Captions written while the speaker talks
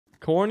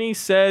Corny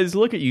says,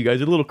 look at you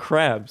guys, you're little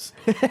crabs.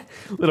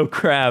 Little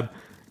crab.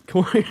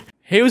 Corny.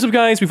 Hey, what's up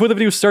guys? Before the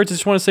video starts, I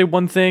just want to say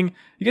one thing.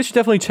 You guys should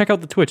definitely check out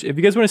the Twitch. If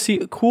you guys want to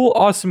see cool,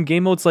 awesome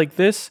game modes like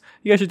this,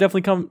 you guys should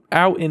definitely come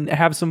out and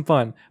have some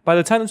fun. By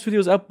the time this video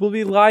is up, we'll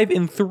be live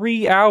in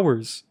 3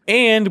 hours.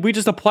 And we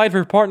just applied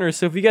for partners,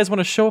 so if you guys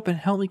want to show up and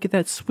help me get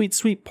that sweet,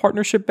 sweet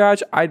partnership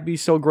badge, I'd be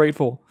so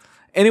grateful.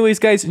 Anyways,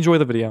 guys, enjoy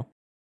the video.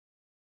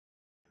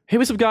 Hey,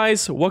 what's up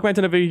guys? Welcome back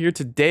to another video here.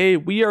 Today,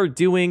 we are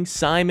doing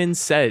Simon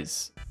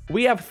Says.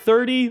 We have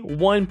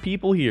 31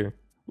 people here.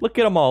 Look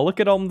at them all. Look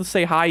at them to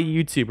say hi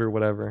YouTube or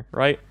whatever,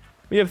 right?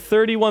 We have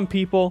 31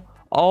 people,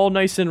 all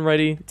nice and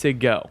ready to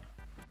go.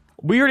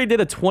 We already did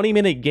a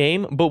 20-minute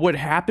game, but what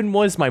happened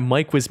was my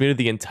mic was muted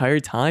the entire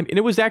time, and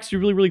it was actually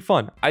really, really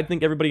fun. I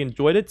think everybody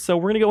enjoyed it, so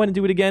we're going to go ahead and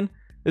do it again.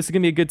 This is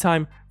going to be a good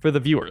time for the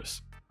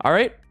viewers. All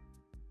right?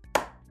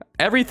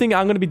 Everything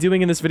I'm going to be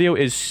doing in this video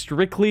is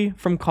strictly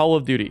from Call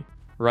of Duty,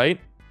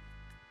 right?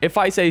 If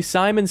I say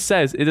Simon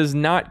Says, it does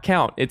not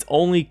count. It's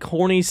only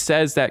Corny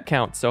Says that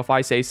counts. So if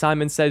I say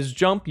Simon Says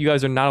jump, you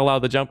guys are not allowed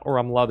to jump or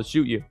I'm allowed to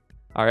shoot you.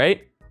 All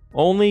right?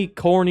 Only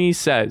Corny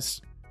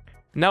Says.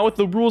 Now with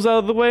the rules out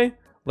of the way,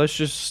 let's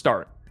just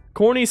start.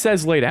 Corny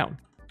says lay down.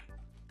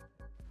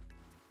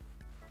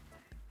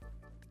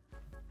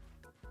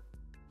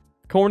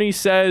 Corny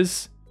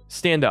says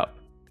stand up.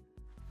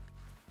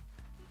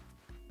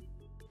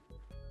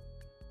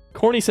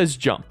 Corny says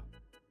jump.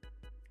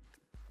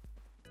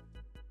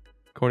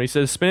 Corny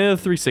says spin a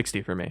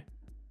 360 for me.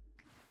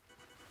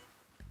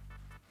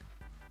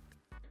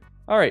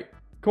 Alright.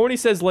 Corny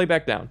says lay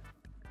back down.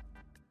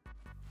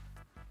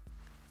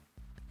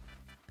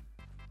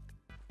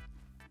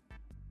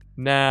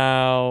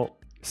 Now,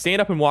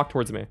 stand up and walk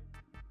towards me.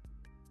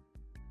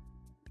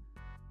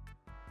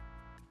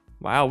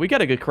 Wow, we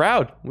got a good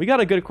crowd. We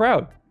got a good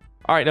crowd.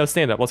 Alright, now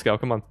stand up. Let's go.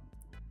 Come on.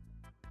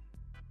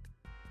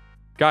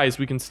 Guys,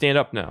 we can stand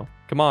up now.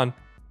 Come on.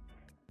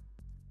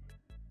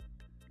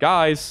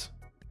 Guys.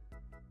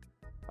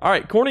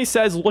 Alright, Corny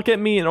says, look at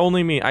me and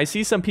only me. I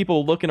see some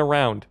people looking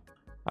around.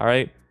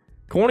 Alright.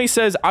 Corny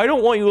says, I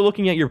don't want you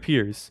looking at your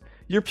peers.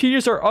 Your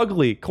peers are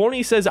ugly.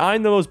 Corny says,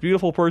 I'm the most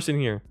beautiful person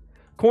here.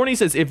 Corny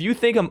says, if you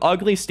think I'm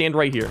ugly, stand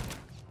right here.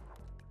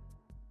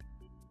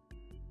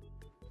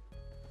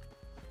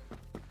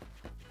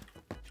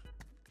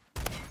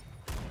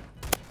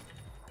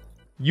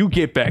 You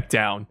get back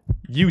down.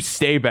 You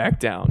stay back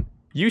down.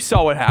 You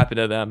saw what happened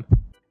to them.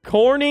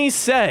 Corny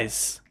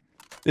says,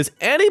 does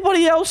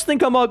anybody else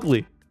think I'm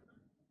ugly?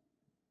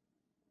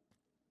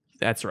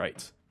 That's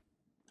right.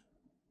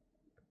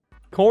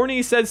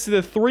 Corny says to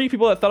the 3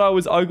 people that thought I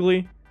was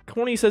ugly,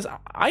 Corny says,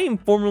 I am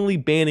formally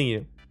banning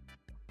you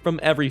from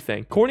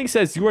everything. Corny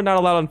says, you are not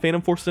allowed on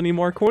Phantom Forces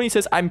anymore. Corny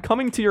says, I'm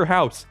coming to your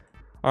house.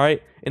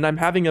 Alright? And I'm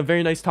having a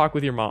very nice talk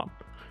with your mom.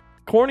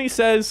 Corny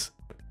says,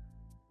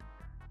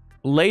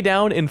 lay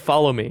down and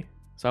follow me.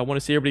 So I want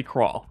to see everybody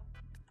crawl.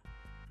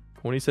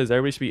 Corny says,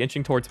 everybody should be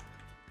inching towards me.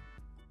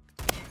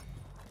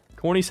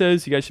 Corny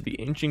says, you guys should be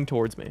inching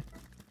towards me.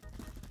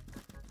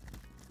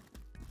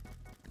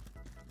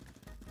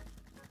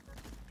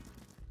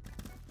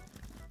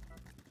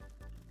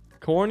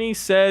 Corny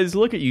says,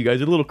 look at you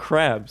guys, you're little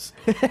crabs.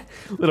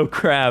 Little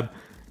crab.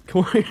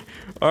 Corny.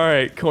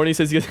 Alright, Corny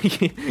says,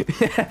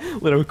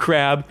 little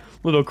crab.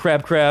 Little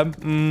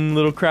crab.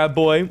 Little crab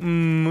boy.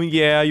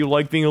 Yeah, you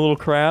like being a little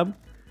crab?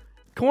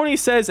 Corny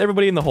says,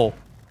 everybody in the hole.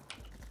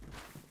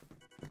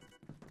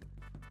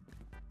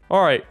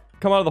 Alright,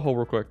 come out of the hole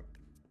real quick.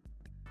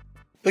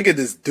 Look at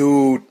this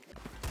dude.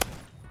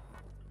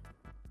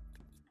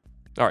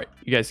 Alright,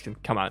 you guys can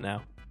come out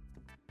now.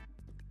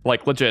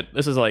 Like, legit,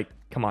 this is like,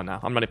 come on now.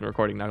 I'm not even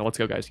recording now. Let's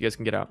go, guys. You guys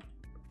can get out.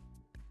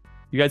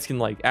 You guys can,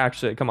 like,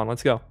 actually... Come on,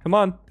 let's go. Come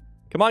on.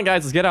 Come on,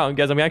 guys. Let's get out.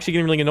 Guys, I'm actually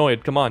getting really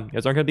annoyed. Come on. You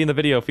guys aren't going to be in the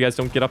video if you guys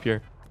don't get up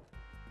here.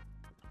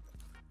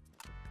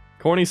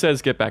 Corny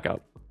says, get back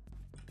up.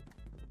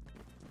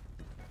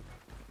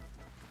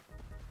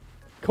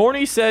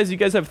 Corny says, you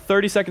guys have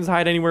 30 seconds to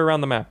hide anywhere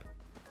around the map.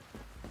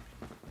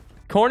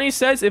 Corny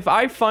says, if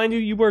I find you,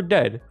 you are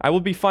dead. I will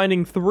be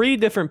finding 3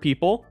 different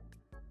people.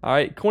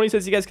 Alright. Corny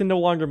says, you guys can no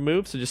longer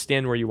move, so just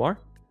stand where you are.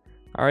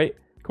 Alright.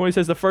 Corny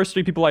says the first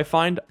 3 people I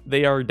find,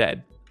 they are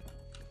dead.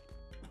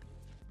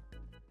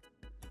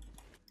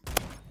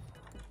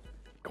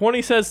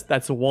 Corny says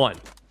that's 1.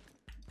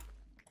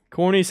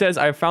 Corny says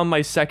I found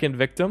my 2nd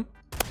victim.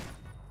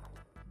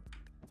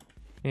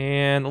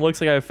 And it looks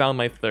like I found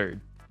my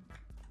 3rd.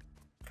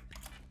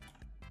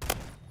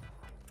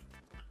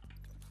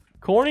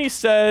 Corny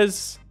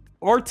says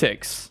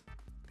Arctics.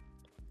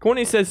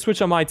 Corny says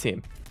switch on my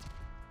team.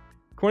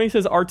 Corny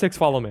says Arctics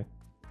follow me.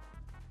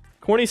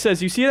 Corny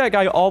says, you see that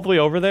guy all the way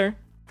over there?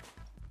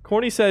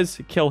 Corny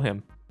says, kill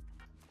him.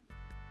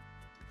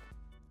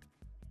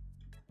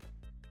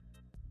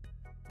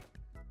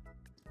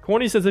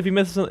 Corny says,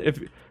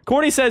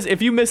 Corny says,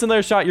 if you miss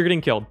another shot, you're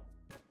getting killed.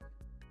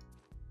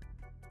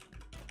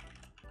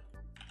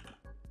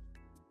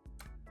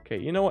 Okay,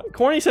 you know what?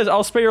 Corny says,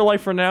 I'll spare your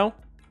life for now.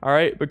 All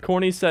right, but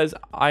Corny says,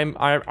 I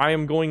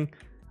am going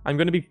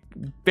to be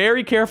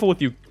very careful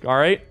with you. All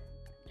right,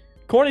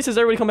 Corny says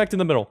everybody come back to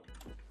the middle.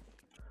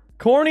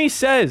 Corny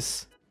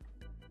says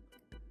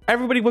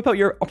everybody whip out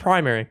your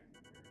primary.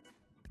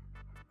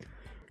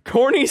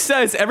 Corny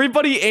says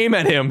everybody aim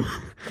at him.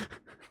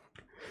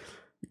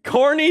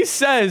 Corny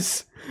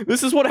says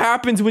this is what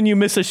happens when you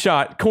miss a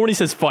shot. Corny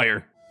says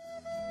fire.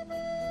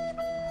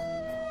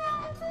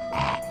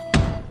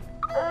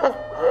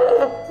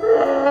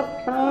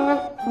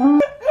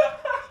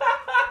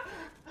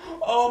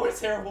 Oh, I'm a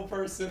terrible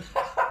person.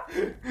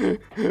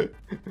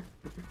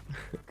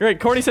 Great.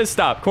 Corny says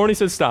stop. Corny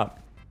says stop.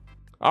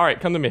 All right,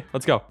 come to me.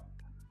 Let's go.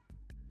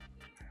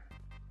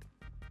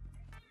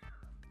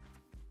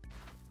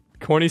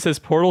 Corny says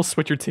portal,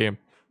 switch your team.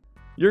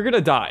 You're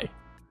gonna die,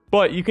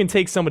 but you can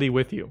take somebody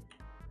with you.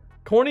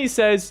 Corny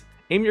says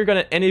aim your gun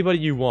at anybody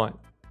you want.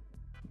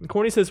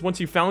 Corny says once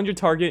you found your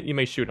target, you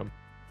may shoot him.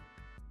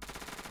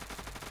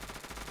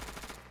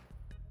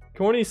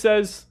 Corny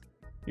says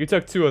you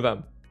took 2 of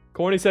them.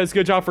 Corny says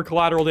good job for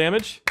collateral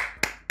damage.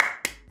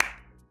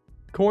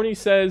 Corny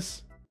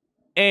says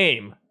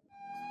aim.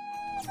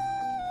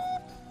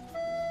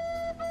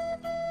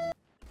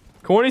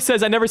 Corny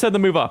says I never said to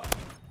move up.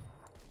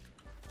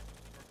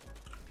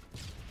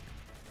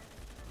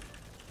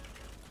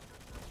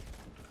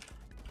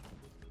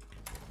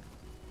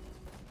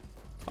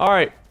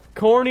 Alright,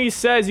 Corny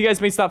says you guys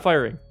may stop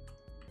firing.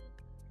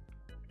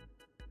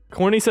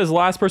 Corny says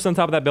last person on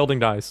top of that building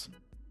dies.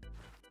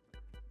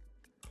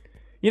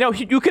 You know,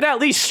 you could at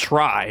least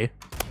try.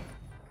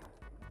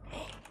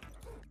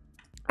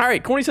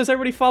 Alright, Corny says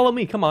everybody follow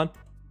me, come on.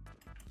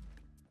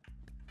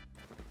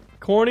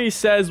 Corny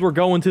says we're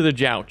going to the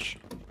jouch.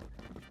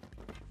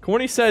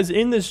 Corny says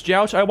in this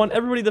jouch, I want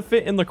everybody to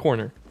fit in the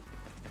corner.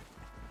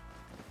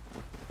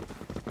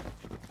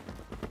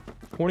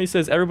 Corny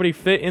says everybody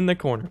fit in the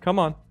corner. Come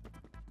on.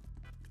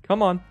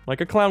 Come on.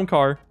 Like a clown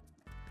car.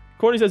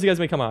 Corny says you guys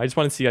may come on. I just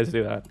want to see you guys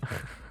do that.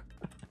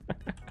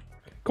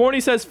 Corny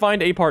says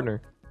find a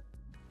partner.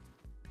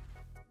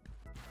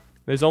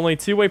 There's only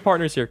 2-way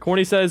partners here.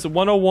 Corny says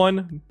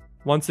 101.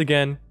 Once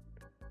again,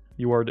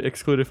 you are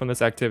excluded from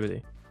this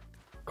activity.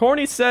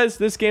 Corny says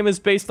this game is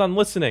based on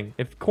listening.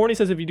 Corny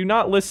says if you do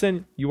not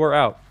listen, you are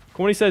out.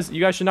 Corny says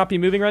you guys should not be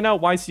moving right now.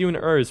 YCU and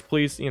ERS,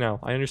 please, you know,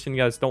 I understand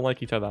you guys don't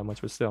like each other that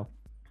much, but still.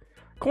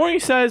 Corny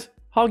says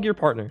hug your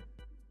partner.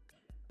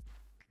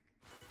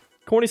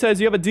 Corny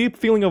says you have a deep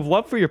feeling of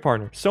love for your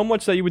partner, so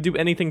much that you would do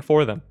anything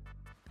for them.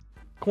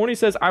 Corny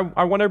says I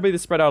want everybody to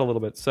spread out a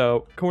little bit.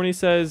 So Corny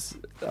says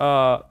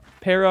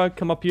Para,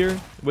 come up here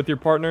with your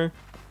partner.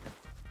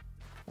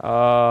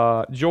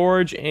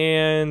 George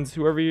and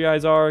whoever you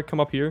guys are, come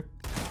up here.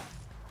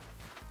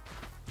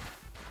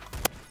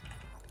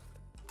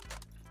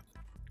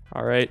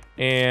 All right,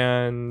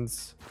 and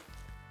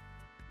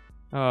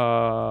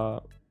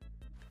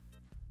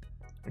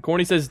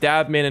Corny says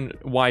Dabman and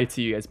YT,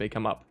 you guys may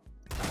come up.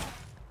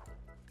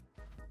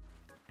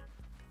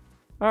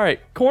 All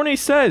right, Corny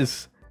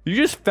says you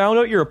just found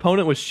out your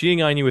opponent was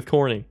cheating on you with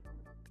Corny.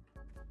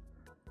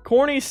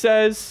 Corny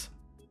says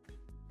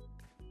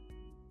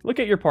look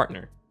at your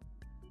partner.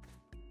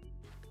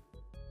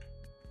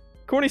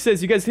 Corny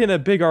says you guys hit a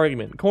big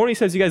argument. Corny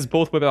says you guys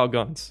both whip out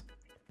guns.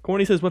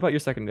 Corny says whip out your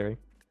secondary.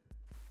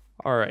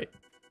 All right.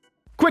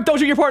 Quick, don't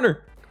shoot your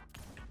partner.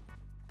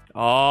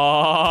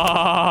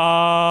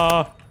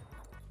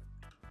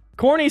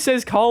 Corny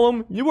says call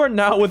him. You are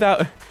not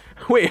without...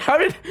 Wait,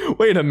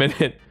 wait a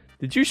minute.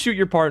 Did you shoot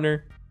your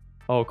partner?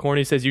 Oh,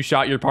 Corny says you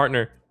shot your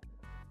partner.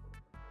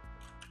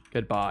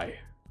 Goodbye.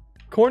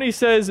 Corny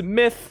says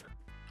myth.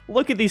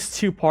 Look at these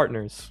 2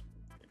 partners.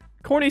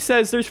 Corny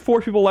says there's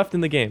 4 people left in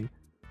the game.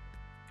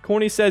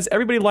 Corny says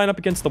everybody line up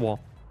against the wall.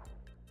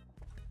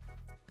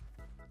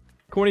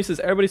 Corny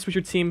says everybody switch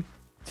your team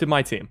to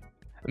my team.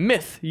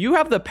 Myth, you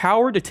have the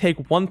power to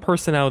take 1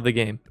 person out of the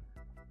game.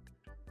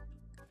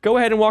 Go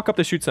ahead and walk up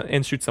to shoot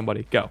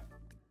somebody. Go.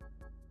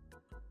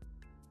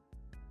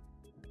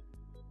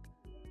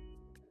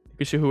 You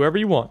can shoot whoever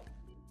you want.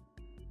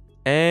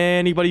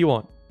 Anybody you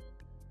want.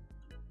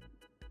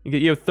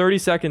 You have 30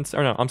 seconds.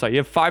 Or no, I'm sorry. You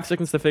have 5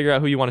 seconds to figure out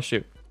who you want to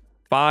shoot.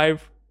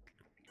 5,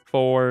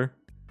 4,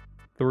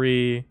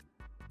 3,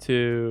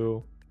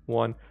 2,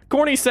 1.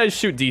 Corny says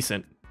shoot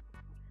decent.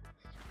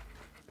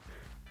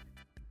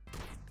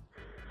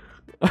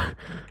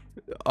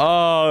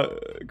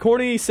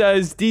 Corny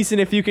says decent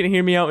if you can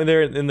hear me out in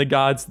there in the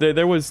gods.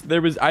 There was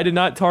I did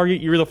not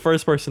target. You were the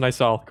first person I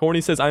saw.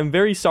 Corny says I'm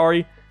very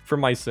sorry for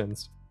my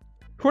sins.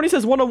 Corny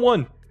says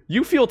 101.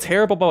 You feel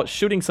terrible about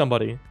shooting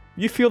somebody.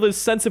 You feel this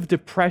sense of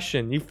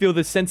depression. You feel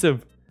this sense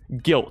of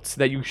guilt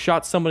that you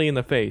shot somebody in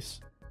the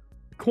face.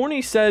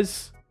 Corny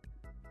says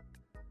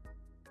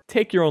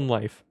take your own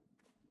life.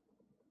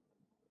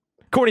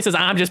 Corny says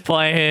I'm just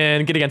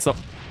playing. Get against them.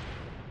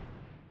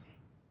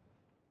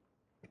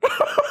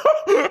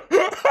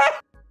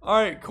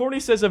 Alright, Corny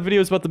says a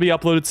video is about to be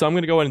uploaded, so I'm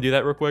gonna go ahead and do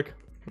that real quick.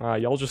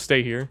 Y'all just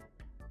stay here.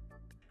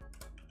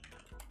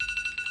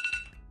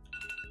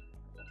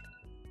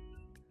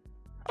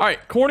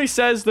 Alright, Corny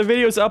says the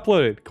video is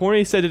uploaded.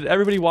 Corny said, did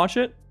everybody watch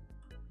it?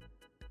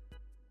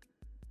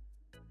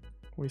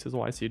 Corny says,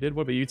 well, I see you did.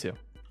 What about you two?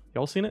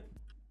 Y'all seen it?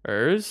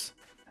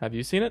 Have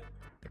you seen it?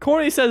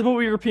 Corny says, what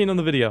were you repeating on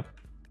the video?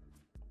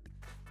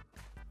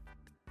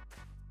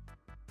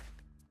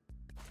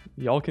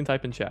 Y'all can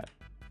type in chat.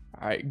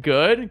 All right,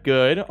 good,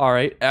 good. All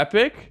right,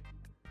 epic.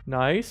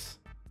 Nice.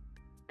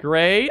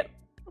 Great.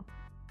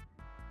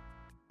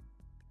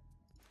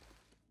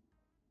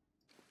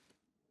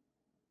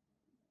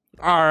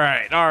 All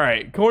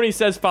right. Corny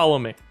says, follow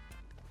me.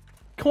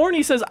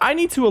 Corny says, I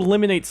need to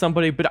eliminate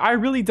somebody, but I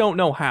really don't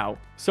know how.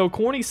 So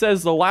Corny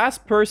says, the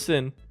last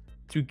person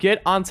to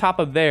get on top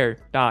of there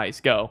dies.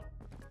 Go.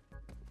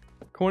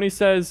 Corny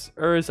says,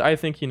 I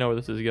think you know where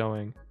this is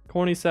going.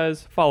 Corny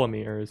says, follow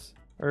me,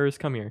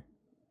 come here.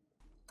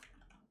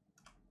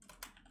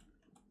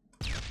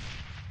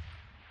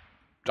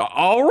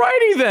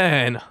 Alrighty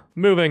then.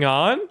 Moving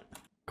on.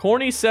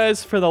 Corny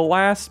says, for the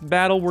last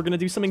battle, we're going to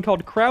do something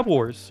called Crab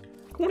Wars.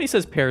 Corny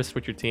says, Para,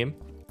 switch your team.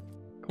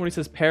 Corny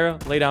says, Para,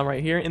 lay down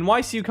right here. And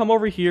YCU, come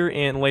over here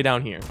and lay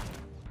down here.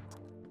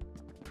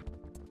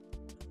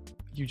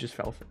 You just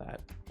fell for that.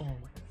 Oh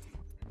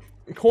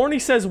my. Corny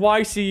says,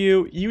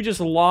 YCU, you just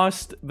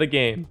lost the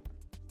game.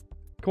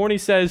 Corny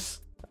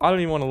says, I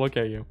don't even want to look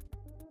at you.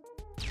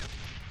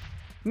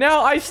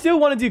 Now, I still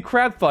want to do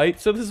crab fight,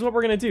 so this is what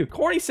we're going to do.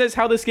 Corny says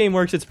how this game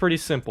works, it's pretty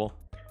simple.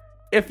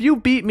 If you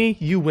beat me,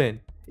 you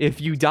win.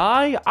 If you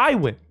die, I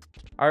win.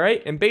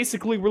 Alright? And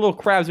basically, we're little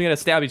crabs, we gotta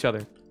stab each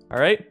other.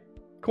 Alright?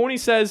 Corny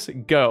says,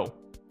 go.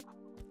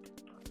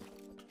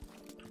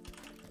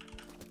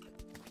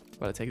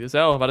 About to take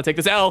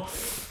this L.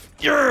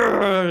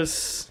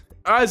 Yes!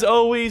 As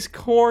always,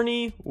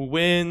 Corny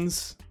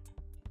wins.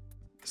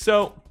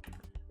 So,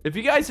 if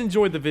you guys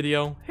enjoyed the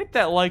video, hit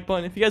that like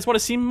button. If you guys want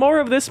to see more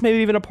of this, maybe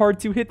even a part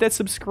 2, hit that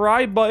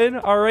subscribe button.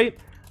 Alright?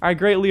 I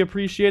greatly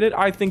appreciate it.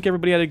 I think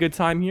everybody had a good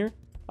time here.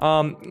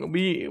 I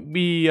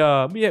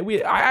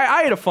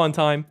had a fun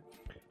time.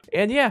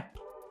 And yeah,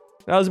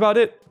 that was about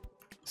it.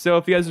 So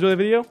if you guys enjoyed the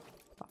video,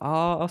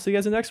 I'll see you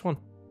guys in the next one.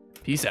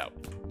 Peace out.